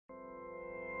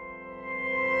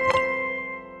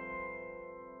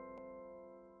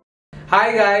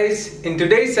Hi guys, in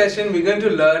today's session we're going to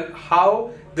learn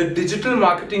how the digital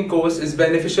marketing course is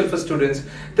beneficial for students.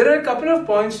 There are a couple of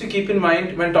points to keep in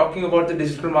mind when talking about the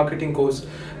digital marketing course.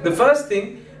 The first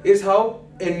thing is how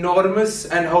enormous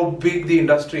and how big the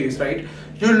industry is, right?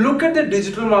 You look at the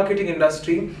digital marketing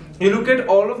industry, you look at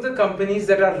all of the companies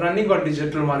that are running on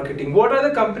digital marketing. What are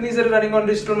the companies that are running on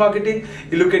digital marketing?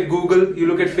 You look at Google, you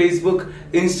look at Facebook,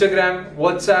 Instagram,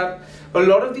 WhatsApp. A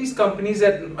lot of these companies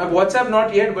that WhatsApp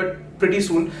not yet, but pretty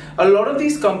soon, a lot of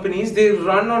these companies, they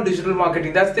run on digital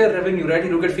marketing. That's their revenue, right?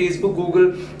 You look at Facebook,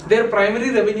 Google, their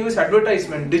primary revenue is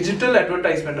advertisement, digital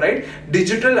advertisement, right?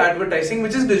 Digital advertising,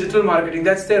 which is digital marketing,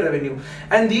 that's their revenue.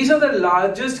 And these are the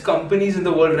largest companies in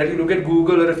the world, right? You look at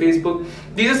Google or Facebook,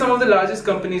 these are some of the largest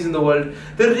companies in the world.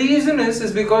 The reason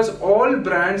is because all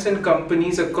brands and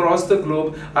companies across the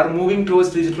globe are moving towards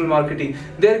digital marketing.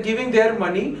 They're giving their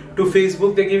money to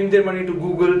Facebook, they're giving their money to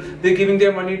Google, they're giving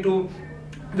their money to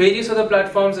various other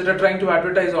platforms that are trying to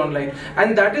advertise online,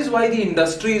 and that is why the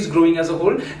industry is growing as a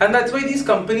whole, and that's why these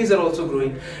companies are also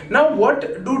growing. Now,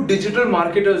 what do digital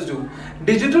marketers do?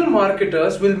 Digital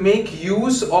marketers will make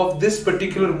use of this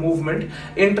particular movement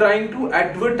in trying to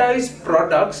advertise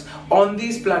products on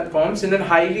these platforms in a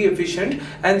highly efficient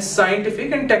and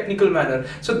scientific and technical manner.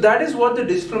 So that is what the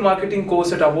digital marketing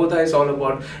course at Avodha is all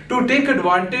about, to take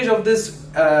advantage of this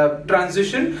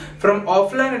transition from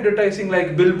offline advertising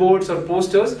like billboards or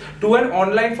posters to an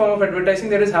online form of advertising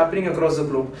that is happening across the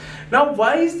globe. Now,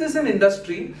 why is this an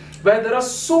industry where there are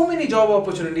so many job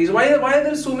opportunities? Why are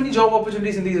there so many job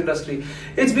opportunities in this industry?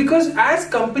 It's because as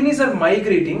companies are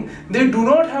migrating, they do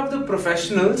not have the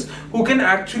professionals who can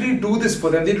actually do this for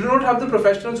them. They do not have the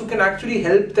professionals who can actually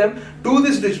help them do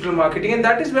this digital marketing, and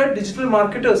that is where digital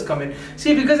marketers come in.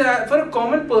 See, because for a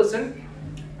common person,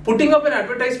 putting up an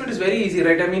advertisement is very easy,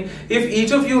 right? I mean, if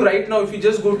each of you right now, if you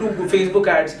just go to Facebook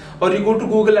ads or you go to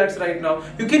Google ads right now,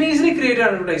 you can easily create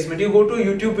an advertisement. You go to a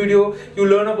YouTube video, you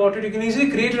learn about it, you can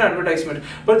easily create an advertisement.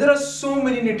 But there are so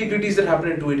many nitty-gritties that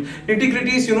happen into it.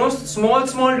 Nitty-gritties, you know,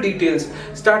 small details,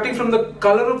 starting from the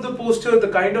color of the poster, the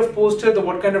kind of poster,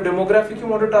 what kind of demographic you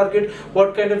want to target,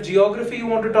 what kind of geography you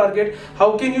want to target,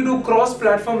 how can you do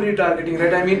cross-platform retargeting,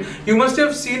 right? I mean, you must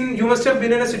have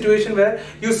been in a situation where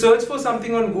you search for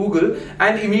something on Google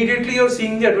and immediately you're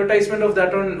seeing the advertisement of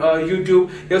that on YouTube,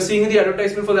 you're seeing the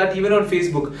advertisement for that even on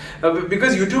Facebook,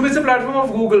 because YouTube is a platform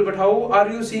of Google, but how are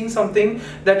you seeing something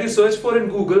that you search for in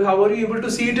Google? How are you able to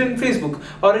see it in Facebook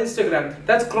or Instagram?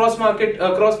 That's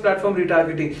cross-platform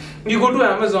retargeting. You go to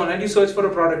Amazon and you search for a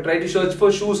product, right? You search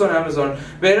for shoes on Amazon.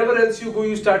 Wherever else you go,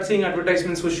 you start seeing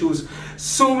advertisements for shoes.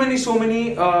 So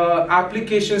many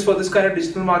applications for this kind of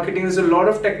digital marketing. There's a lot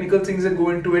of technical things that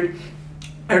go into it.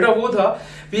 At Avodha,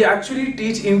 we actually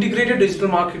teach integrated digital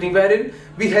marketing, wherein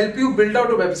we help you build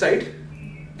out a website.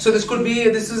 So this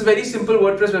is very simple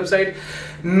WordPress website,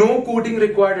 no coding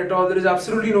required at all. There is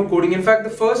absolutely no coding. In fact, the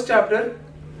first chapter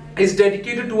is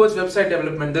dedicated towards website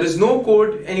development. There is no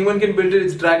code, anyone can build it.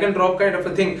 It's drag and drop kind of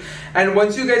a thing. And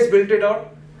once you guys build it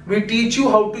out, we teach you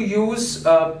how to use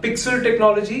pixel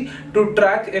technology to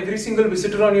track every single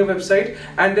visitor on your website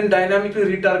and then dynamically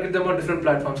retarget them on different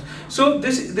platforms. So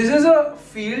this is a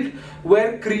field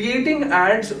where creating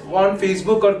ads on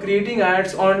Facebook or creating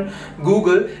ads on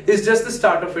Google is just the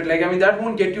start of it. Like, I mean, that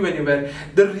won't get you anywhere.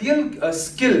 The real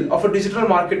skill of a digital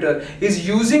marketer is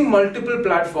using multiple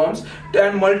platforms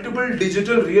and multiple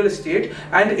digital real estate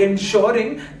and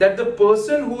ensuring that the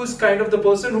person who is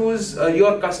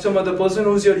your customer, the person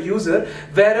who is your user,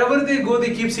 wherever they go,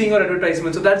 they keep seeing your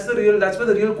advertisement. So that's where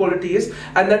the real quality is,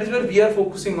 and that is where we are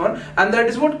focusing on, and that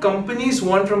is what companies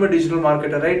want from a digital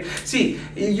marketer, right? See,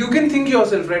 you can think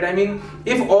yourself, right? I mean,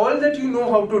 if all that you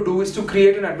know how to do is to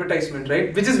create an advertisement,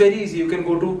 right, which is very easy, you can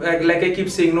go to, like I keep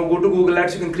saying, go to Google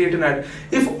Ads, you can create an ad.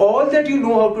 If all that you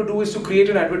know how to do is to create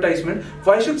an advertisement,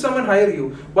 why should someone hire you?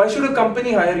 Why should a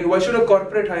company hire you? Why should a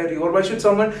corporate hire you? Or why should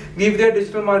someone give their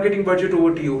digital marketing budget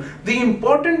over to you? The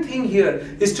important thing here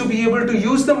is to be able to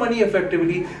use the money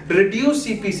effectively, reduce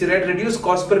CPC, right, reduce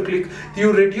cost per click,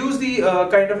 you reduce the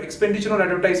kind of expenditure on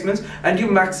advertisements, and you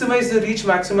maximize the reach,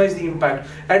 maximize the impact.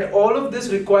 And all of this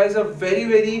requires a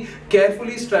very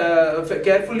carefully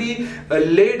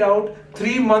laid out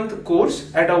 3-month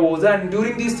course at Avodha, and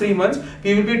during these 3 months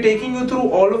we will be taking you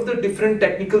through all of the different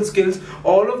technical skills,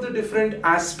 all of the different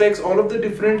aspects, all of the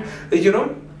different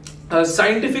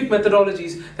scientific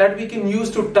methodologies that we can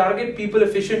use to target people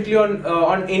efficiently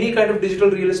on any kind of digital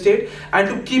real estate, and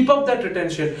to keep up that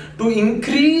retention, to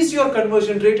increase your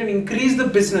conversion rate and increase the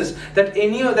business that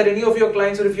any of your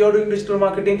clients, or if you're doing digital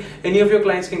marketing, any of your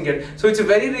clients can get. So it's a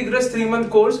very rigorous 3-month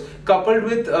course. coupled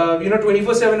with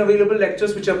 24/7 available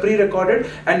lectures which are pre-recorded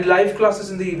and live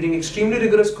classes in the evening. Extremely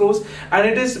rigorous course,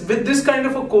 and it is with this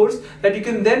kind of a course that you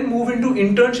can then move into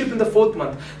internship in the 4th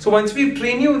month. So once we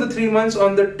train you in the 3 months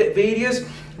on the various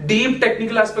deep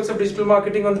technical aspects of digital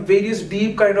marketing, on the various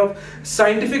deep kind of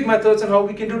scientific methods and how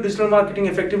we can do digital marketing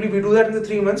effectively, we do that in the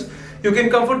 3 months. You can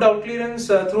come for doubt clearance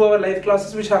through our live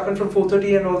classes which happen from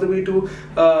 4:30 and all the way to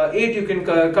 8. You can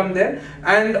come there,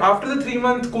 and after the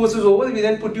 3-month course is over, we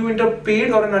then put you into a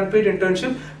paid or an unpaid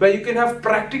internship where you can have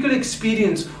practical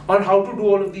experience on how to do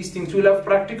all of these things. You will have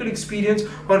practical experience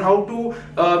on how to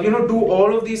do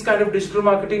all of these kind of digital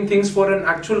marketing things for an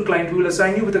actual client. We will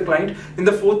assign you with a client in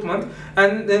the 4th month,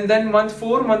 and then month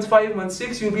 4, month 5, month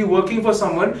 6, you'll be working for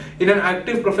someone in an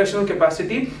active professional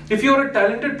capacity. If you're a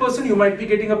talented person, you might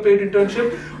be getting a paid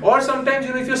internship, or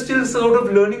sometimes if you're still sort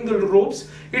of learning the ropes,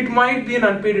 it might be an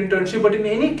unpaid internship. But in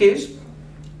any case,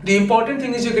 the important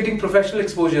thing is you're getting professional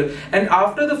exposure. And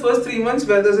after the first 3 months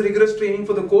where there's a rigorous training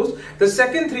for the course, the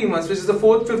second 3 months, which is the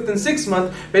 4th, 5th and 6th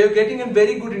month, where you're getting a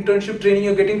very good internship training,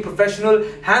 you're getting professional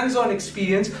hands-on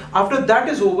experience. After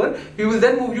that is over, we will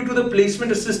then move you to the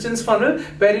placement assistance funnel,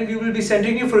 wherein we will be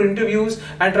sending you for interviews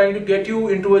and trying to get you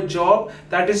into a job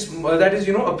that is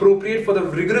appropriate for the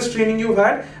rigorous training you've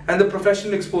had and the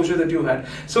professional exposure that you had.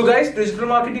 So guys,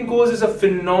 digital marketing course is a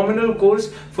phenomenal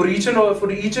course for each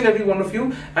and every one of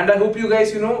you. And I hope you guys,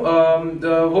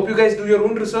 hope you guys do your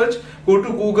own research. Go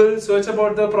to Google, search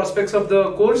about the prospects of the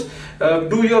course.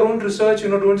 Do your own research.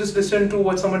 Don't just listen to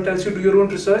what someone tells you. Do your own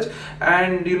research.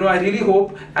 And I really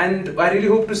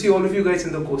hope to see all of you guys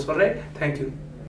in the course. All right. Thank you.